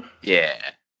time. Yeah,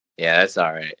 that's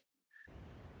all right.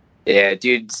 Yeah,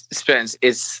 dude, Spence,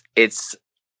 it's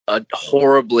a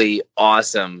horribly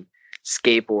awesome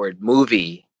skateboard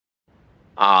movie.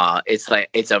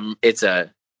 It's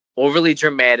a overly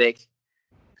dramatic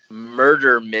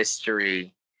murder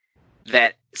mystery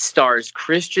that stars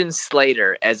Christian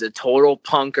Slater as a total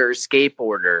punker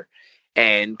skateboarder,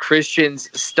 and Christian's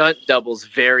stunt doubles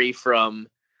vary from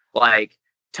like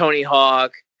Tony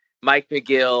Hawk, Mike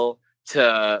McGill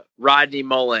to Rodney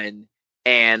Mullen,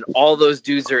 and all those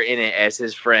dudes are in it as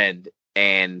his friend,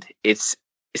 and it's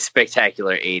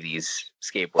spectacular 80s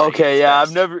skateboarding. Okay, yeah,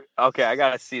 I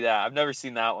gotta see that. I've never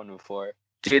seen that one before.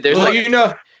 Dude,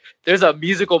 there's a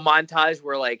musical montage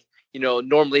where, like, you know,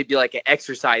 normally it'd be like an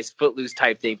exercise Footloose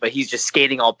type thing, but he's just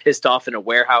skating all pissed off in a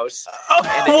warehouse.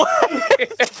 Dude,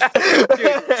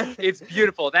 it's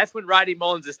beautiful. That's when Rodney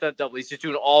Mullen's a stunt double. He's just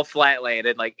doing all flatland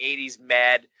and like 80s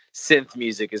mad synth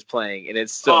music is playing, and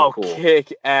it's so cool.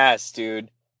 Kick ass,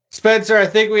 dude. Spencer, I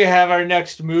think we have our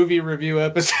next movie review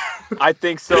episode. I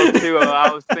think so too.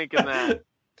 I was thinking that.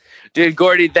 Dude,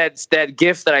 Gordy, that's that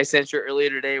GIF that I sent you earlier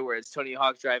today where it's Tony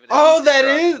Hawk driving. Oh,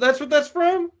 that's what that's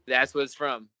from? That's what it's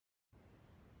from.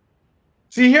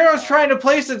 See, here I was trying to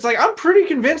place it. It's like, I'm pretty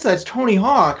convinced that's Tony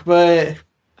Hawk, but... I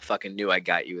fucking knew I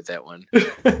got you with that one.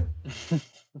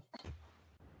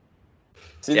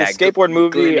 See, the skateboard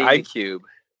movie, Cube.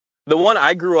 The one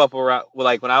I grew up around,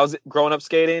 like when I was growing up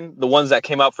skating, the ones that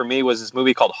came out for me was this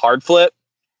movie called Hard Flip,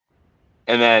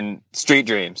 and then Street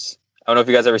Dreams. I don't know if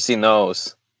you guys ever seen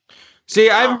those. See,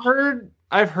 I've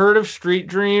heard of Street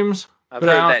Dreams. I've heard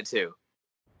that too.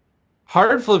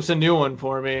 Hard Flip's a new one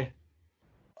for me.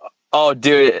 Oh,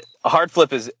 dude, Hard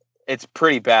Flip it's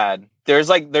pretty bad.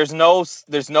 There's no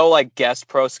like guest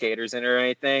pro skaters in it or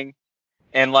anything,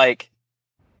 and like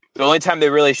the only time they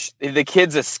really the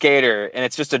kid's a skater, and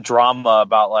it's just a drama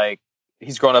about like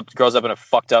he grows up in a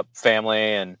fucked up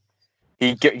family, and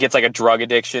gets like a drug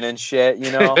addiction and shit,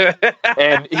 you know.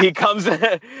 And he comes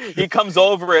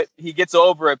over it. He gets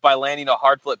over it by landing a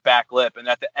hard flip back lip. And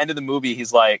at the end of the movie,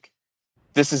 he's like,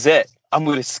 "This is it. I'm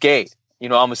going to skate. You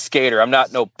know, I'm a skater. I'm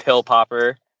not no pill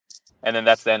popper." And then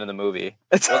that's the end of the movie.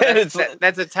 Well,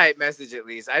 that's a tight message, at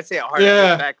least. I'd say a hard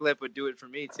flip back lip would do it for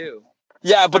me too.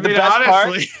 Yeah, but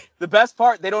the best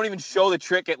part, they don't even show the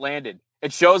trick it landed.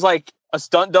 It shows like a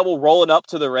stunt double rolling up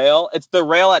to the rail. It's the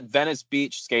rail at Venice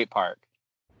Beach skate park.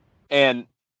 And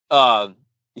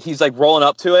he's like rolling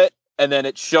up to it, and then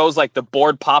it shows like the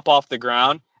board pop off the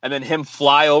ground, and then him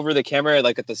fly over the camera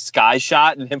like at the sky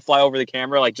shot, and him fly over the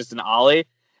camera like just an ollie.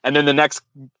 And then the next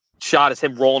shot is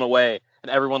him rolling away,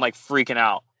 and everyone like freaking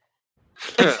out.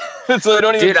 So they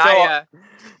don't even show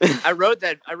I rode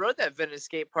that Venice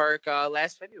skate park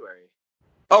last February.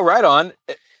 Oh, right on.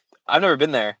 I've never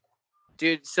been there.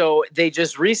 Dude, so they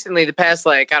just recently, the past,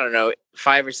 like, I don't know,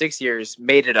 5 or 6 years,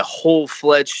 made it a whole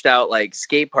fledged out, like,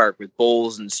 skate park with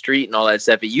bowls and street and all that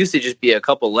stuff. It used to just be a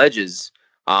couple ledges.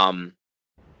 I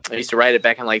used to ride it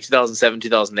back in, like, 2007,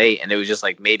 2008, and it was just,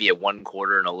 like, maybe a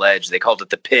 1/4 and a ledge. They called it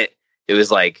the Pit. It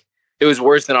was, like, it was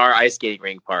worse than our ice skating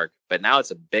rink park. But now it's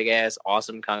a big-ass,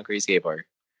 awesome concrete skate park.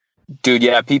 Dude,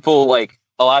 yeah, people, like,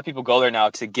 a lot of people go there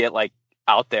now to get, like,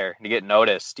 out there, to get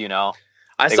noticed, you know?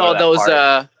 I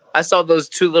saw those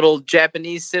two little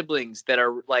Japanese siblings that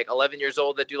are like 11 years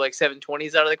old that do like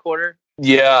 720s out of the quarter.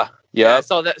 Yeah. I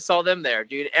saw them there,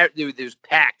 dude. It was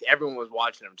packed. Everyone was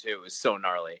watching them too. It was so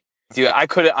gnarly. Dude,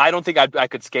 I don't think I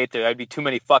could skate there. That'd be too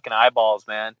many fucking eyeballs,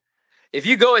 man. If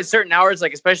you go at certain hours,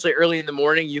 like especially early in the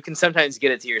morning, you can sometimes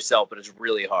get it to yourself, but it's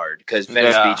really hard because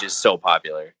Venice Beach is so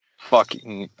popular.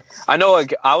 Fucking, I know.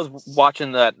 Like, I was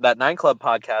watching that 9 Club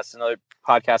podcast, another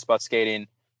podcast about skating,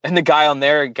 and the guy on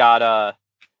there got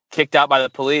kicked out by the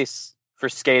police for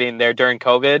skating there during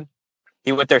COVID.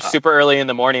 He went there super early in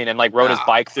the morning and like rode his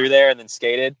bike through there and then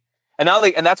skated. And now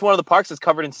and that's one of the parks that's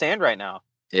covered in sand right now.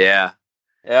 Yeah.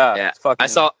 Fucking... I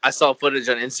saw footage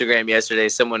on Instagram yesterday.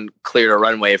 Someone cleared a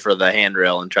runway for the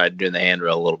handrail and tried doing the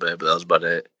handrail a little bit, but that was about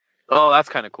it. Oh, that's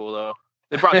kind of cool though.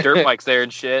 They brought dirt bikes there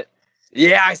and shit.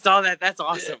 Yeah, I saw that. That's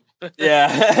awesome.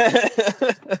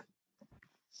 Yeah.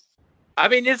 I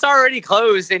mean, it's already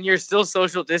closed, and you're still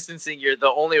social distancing. You're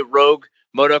the only rogue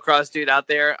motocross dude out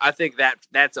there. I think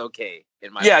that's okay.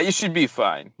 In my opinion. You should be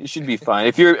fine. You should be fine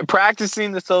if you're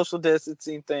practicing the social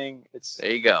distancing thing.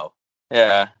 There you go.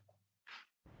 Yeah.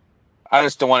 I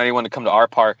just don't want anyone to come to our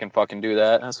park and fucking do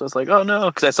that. And so it's like, oh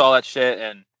no, because I saw that shit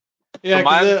and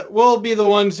we'll be the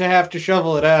ones to have to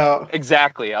shovel it out.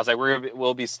 Exactly. I was like,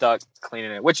 we'll be stuck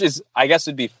cleaning it, which is, I guess,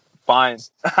 would be fine.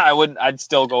 I'd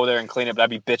still go there and clean it, but I'd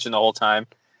be bitching the whole time.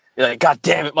 You're like, God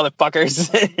damn it,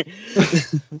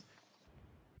 motherfuckers.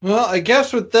 Well, I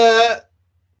guess with that,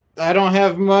 I don't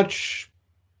have much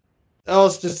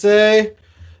else to say.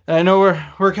 I know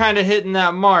we're kind of hitting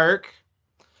that mark.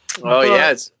 Oh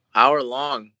yeah, it's hour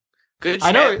long. Good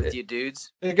chat with you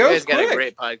dudes. It goes you guys quick. Got a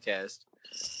great podcast.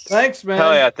 Thanks, man.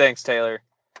 Hell yeah, thanks, Taylor.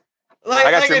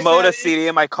 I got your Moda CD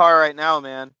in my car right now,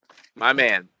 man. My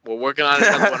man, we're working on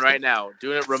another one right now.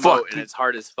 Doing it remote, and it's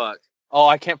hard as fuck. Oh,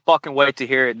 I can't fucking wait to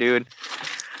hear it, dude.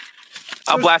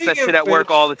 I'll blast that shit at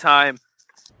work all the time.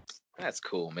 That's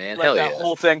cool, man. Let that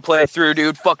whole thing play through,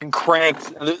 dude. Fucking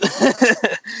cranked.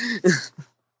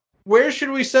 Where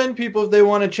should we send people if they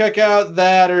want to check out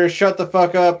that or Shut the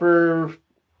Fuck Up or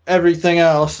everything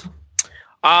else?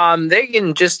 They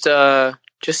can just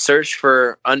search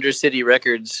for Undercity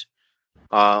Records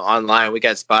online. We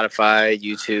got Spotify,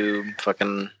 YouTube,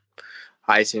 fucking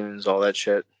iTunes, all that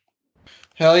shit.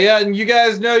 Hell yeah. And you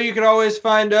guys know you can always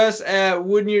find us at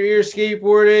Wood in Your Ear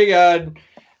Skateboarding on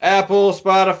Apple,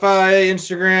 Spotify,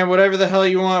 Instagram, whatever the hell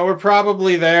you want. We're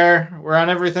probably there. We're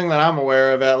on everything that I'm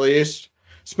aware of, at least.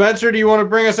 Spencer, do you want to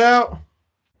bring us out?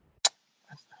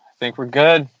 I think we're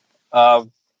good.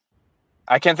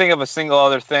 I can't think of a single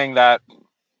other thing that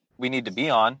we need to be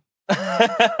on.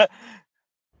 I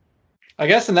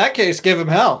guess in that case, give him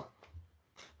hell.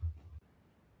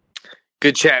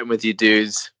 Good chatting with you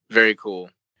dudes. Very cool.